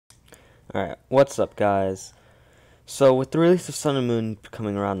Alright, what's up, guys? So, with the release of Sun and Moon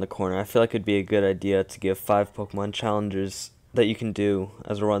coming around the corner, I feel like it'd be a good idea to give 5 Pokemon challenges that you can do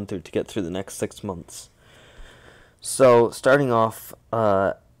as a run through to get through the next 6 months. So, starting off,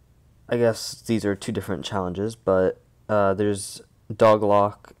 I guess these are two different challenges, but there's Dog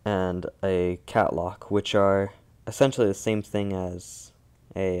Lock and a Cat Lock, which are essentially the same thing as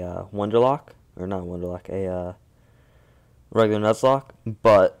a Wonderlock, or not Wonderlock, a regular Nuzlocke,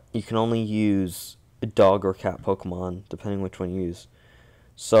 but you can only use a dog or cat Pokemon, depending which one you use.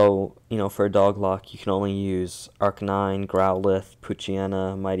 So, for a dog lock, you can only use Arcanine, Growlithe,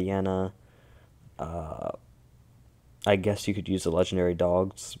 Poochyena, Mightyena. Uh, I guess you could use the legendary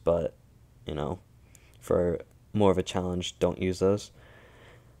dogs, but, for more of a challenge, don't use those.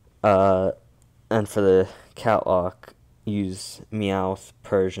 Uh, and for the cat lock, use Meowth,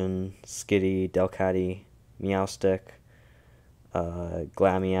 Persian, Skitty, Delcatty, Meowstick,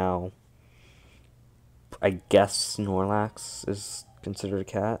 Glameow. I guess Snorlax is considered a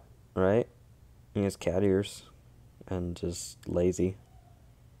cat, right? He has cat ears and just lazy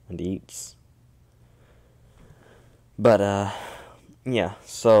and eats. But yeah.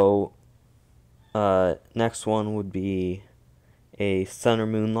 So next one would be a Sun or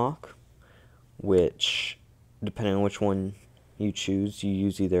Moon lock, which, depending on which one you choose, you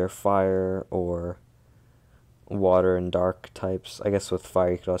use either fire or water and dark types. I guess with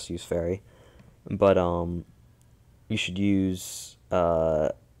fire you could also use fairy. But you should use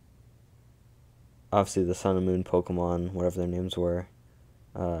obviously the Sun and Moon Pokemon, whatever their names were.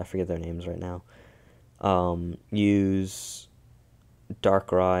 I forget their names right now. Use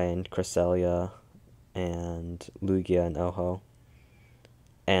Darkrai and Cresselia and Lugia and Oho.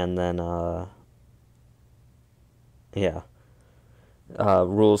 And then yeah.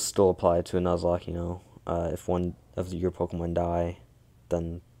 Rules still apply to a Nuzlocke, if one of your Pokemon die,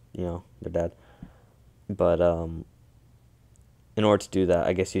 then, they're dead. But in order to do that,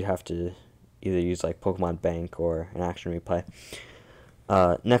 I guess you'd have to either use like Pokemon Bank or an action replay.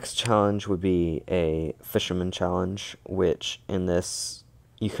 Next challenge would be a Fisherman challenge, which in this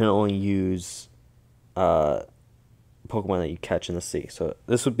you can only use Pokemon that you catch in the sea. So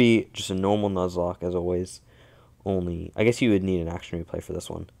this would be just a normal Nuzlocke as always. Only I guess you would need an action replay for this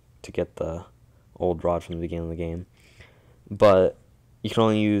one to get the old rod from the beginning of the game. But you can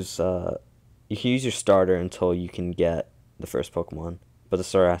only use you can use your starter until you can get the first Pokemon, but the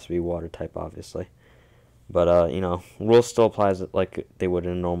starter has to be water type, obviously. But rules still applies like they would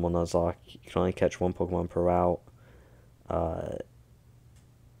in a normal Nuzlocke. You can only catch one Pokemon per route.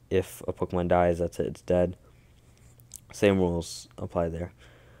 If a Pokemon dies, that's it; it's dead. Same rules apply there.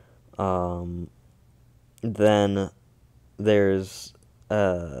 Then there's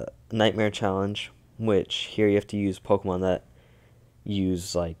a Nightmare challenge, which here you have to use Pokemon that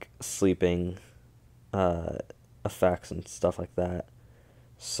use like sleeping effects and stuff like that.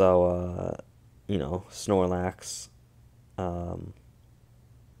 So Snorlax,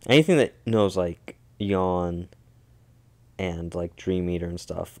 anything that knows like Yawn and like Dream Eater and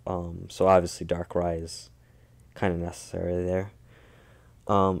stuff. So obviously Darkrai is kind of necessary there.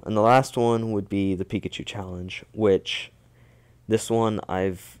 And the last one would be the Pikachu challenge, which this one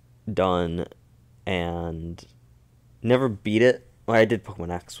I've done and never beat it. Well, I did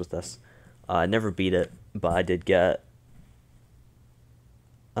Pokemon X with this. I never beat it, but I did get,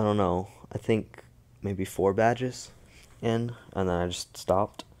 I don't know, I think maybe 4 badges in, and then I just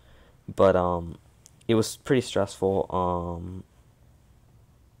stopped. But it was pretty stressful,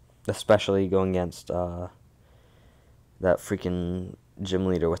 especially going against that freaking gym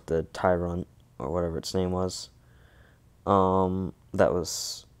leader with the Tyrant, or whatever its name was. That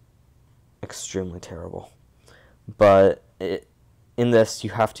was extremely terrible. But in this,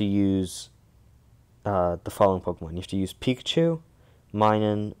 you have to use the following Pokemon. You have to use Pikachu,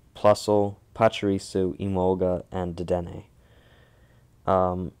 Minun, Plusle, Pachirisu, Emolga, and Dedenne.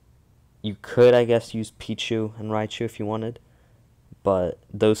 You could, I guess, use Pichu and Raichu if you wanted, but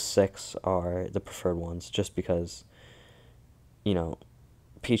those 6 are the preferred ones, just because,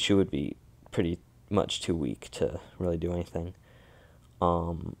 Pichu would be pretty much too weak to really do anything.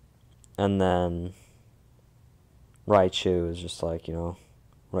 And then Raichu is just like,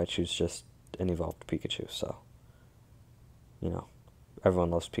 Raichu's just an evolved Pikachu, so,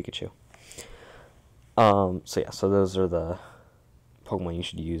 everyone loves Pikachu. So those are the Pokemon you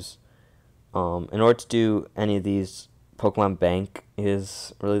should use. In order to do any of these, Pokemon Bank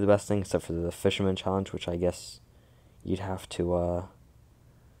is really the best thing, except for the Fisherman challenge, which I guess you'd have to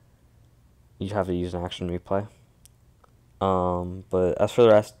use an action replay. But as for the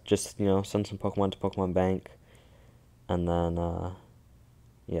rest, just send some Pokemon to Pokemon Bank, and then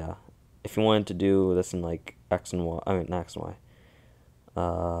yeah, if you wanted to do this in like X and Y, I mean not X and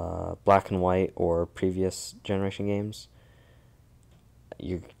Y, black and white or previous generation games,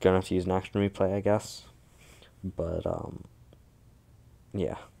 you're gonna have to use an action replay, I guess. But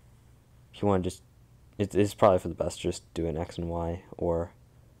yeah, if you want to just, it's probably for the best just do an X and Y or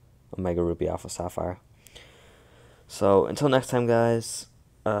Omega Ruby Alpha Sapphire. So until next time, guys,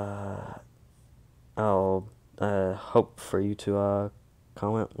 I'll hope for you to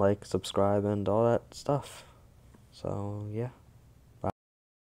comment, like, subscribe, and all that stuff. So yeah.